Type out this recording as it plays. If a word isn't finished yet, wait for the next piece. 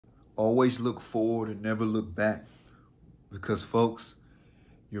Always look forward and never look back. Because, folks,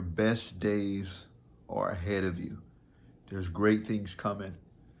 your best days are ahead of you. There's great things coming.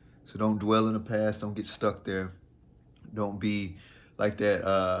 So don't dwell in the past. Don't get stuck there. Don't be like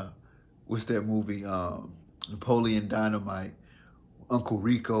that, what's that movie, Napoleon Dynamite. Uncle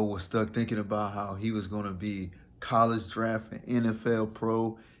Rico was stuck thinking about how he was going to be college draft and NFL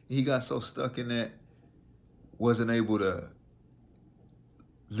pro. He got so stuck in that, wasn't able to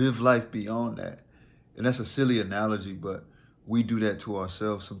live life beyond that. And that's a silly analogy, but we do that to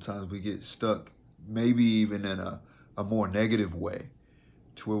ourselves. Sometimes we get stuck, maybe even in a more negative way,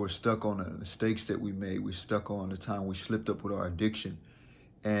 to where we're stuck on the mistakes that we made. We're stuck on the time we slipped up with our addiction.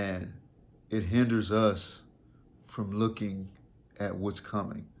 And it hinders us from looking at what's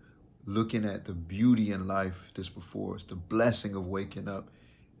coming, looking at the beauty in life that's before us, the blessing of waking up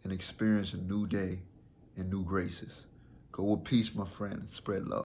and experiencing a new day and new graces. Go with peace, my friend, and spread love.